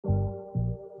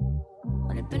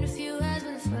Only been a few hours,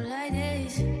 but it felt like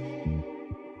days.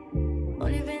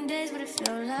 Only been days, but it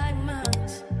felt like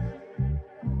months.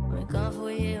 Been gone for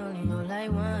a year, only know like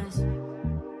once.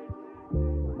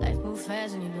 Life moves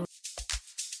fast when you do.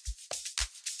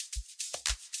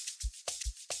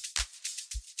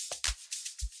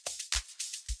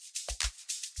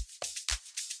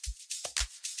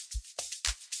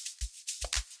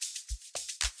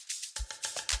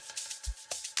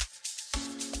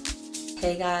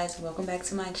 Hey guys, welcome back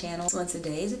to my channel. So in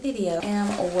today's video,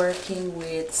 I'm working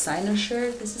with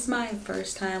Cynosure. This is my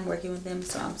first time working with them,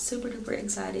 so I'm super duper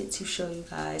excited to show you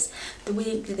guys the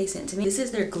wig that they sent to me. This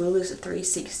is their Glueless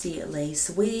 360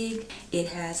 lace wig. It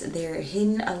has their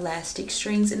hidden elastic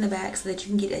strings in the back so that you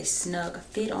can get a snug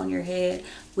fit on your head,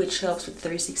 which helps with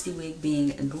 360 wig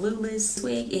being glueless. This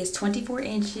wig is 24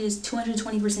 inches,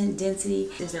 220% density.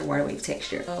 This is their water wave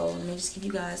texture. So let me just give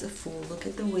you guys a full look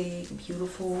at the wig.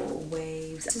 Beautiful waves.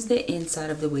 This is the inside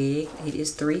of the wig. It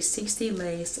is 360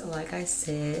 lace, like I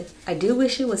said. I do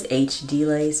wish it was HD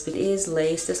lace, but it is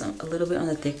lace that's a little bit on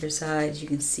the thicker side. As you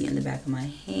can see in the back of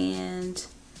my hand.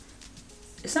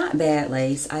 It's not bad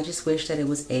lace. I just wish that it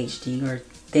was HD or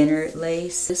thinner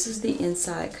lace. This is the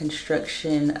inside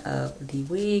construction of the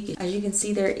wig. As you can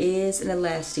see, there is an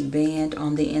elastic band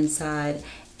on the inside,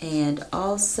 and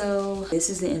also this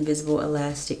is the invisible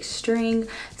elastic string.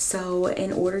 So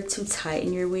in order to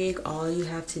tighten your wig, all you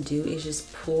have to do is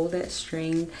just pull that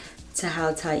string to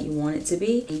how tight you want it to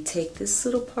be. You take this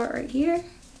little part right here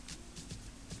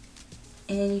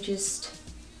and you just,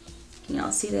 can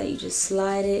y'all see that? You just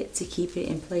slide it to keep it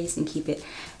in place and keep it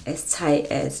as tight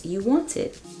as you want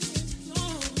it.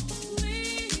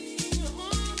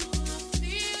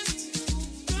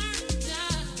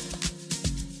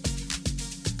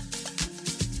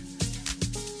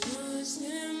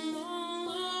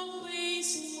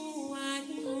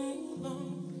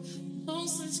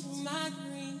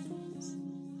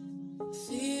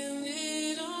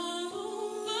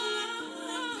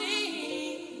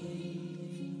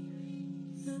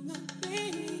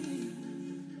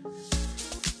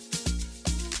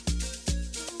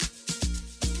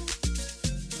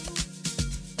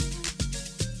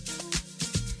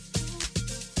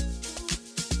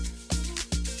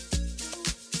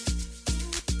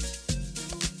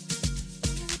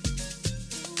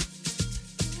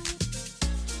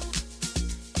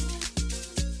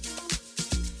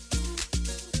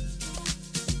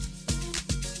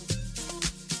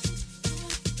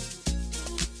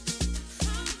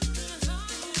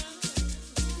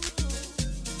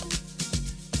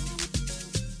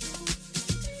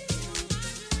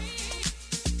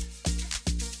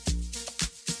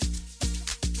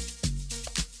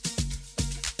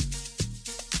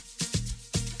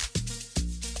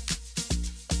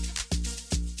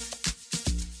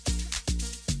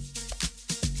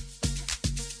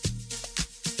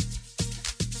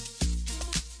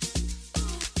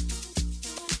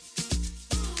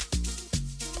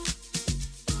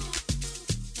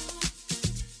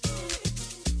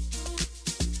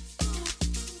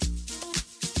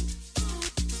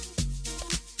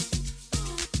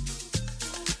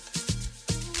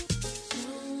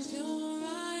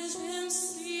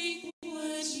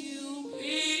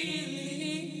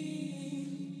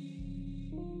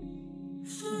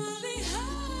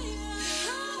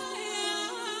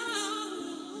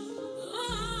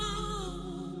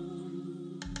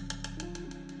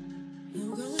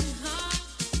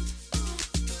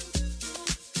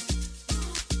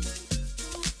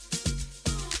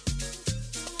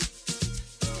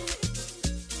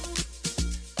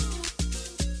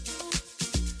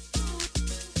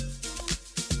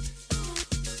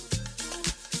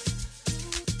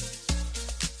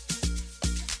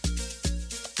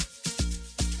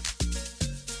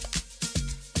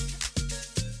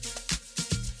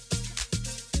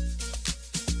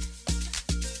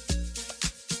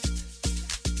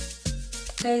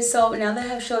 Okay, so now that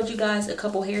I've showed you guys a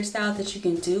couple hairstyles that you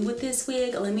can do with this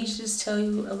wig, let me just tell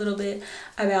you a little bit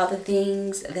about the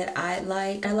things that I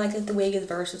like. I like that the wig is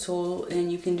versatile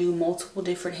and you can do multiple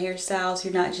different hairstyles.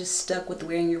 You're not just stuck with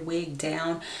wearing your wig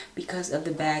down because of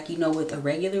the back. You know, with a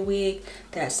regular wig,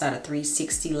 that's not a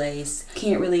 360 lace. You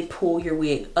can't really pull your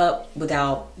wig up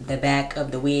without the back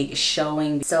of the wig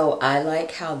showing. So I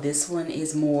like how this one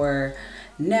is more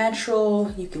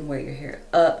natural. You can wear your hair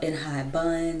up in high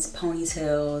buns,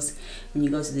 ponytails. When you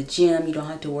go to the gym, you don't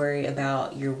have to worry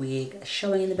about your wig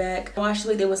showing in the back. I watched the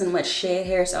wig, there wasn't much shed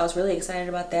hair, so I was really excited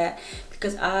about that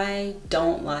because I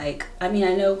don't like, I mean,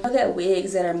 I know that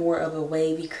wigs that are more of a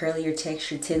wavy, curlier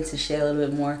texture tend to shed a little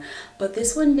bit more, but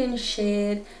this one didn't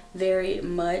shed very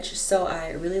much, so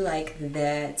I really like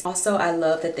that. Also, I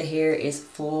love that the hair is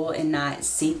full and not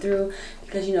see-through,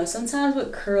 because you know, sometimes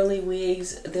with curly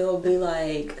wigs they'll be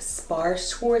like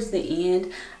sparse towards the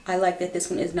end. I like that this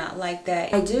one is not like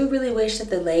that. I do really wish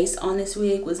that the lace on this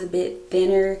wig was a bit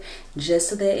thinner, just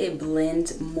so that it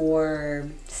blends more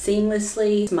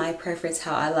seamlessly. It's my preference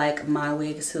how I like my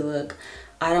wigs to look.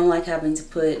 I don't like having to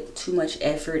put too much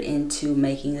effort into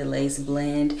making the lace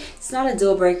blend. It's not a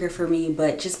deal breaker for me,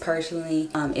 but just personally,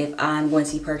 if I'm going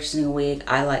to be purchasing a wig,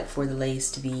 I like for the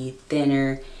lace to be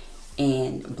thinner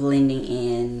and blending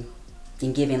in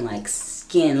and giving like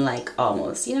skin, like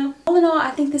almost, you know. All in all,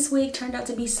 I think this wig turned out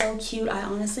to be so cute. I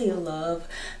honestly love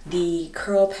the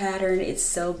curl pattern. It's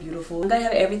so beautiful. I'm gonna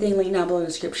have everything linked down below in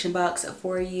the description box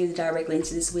for you, the direct link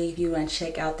to this wig if you want to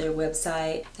check out their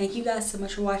website. Thank you guys so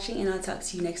much for watching, and I'll talk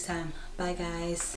to you next time. Bye guys.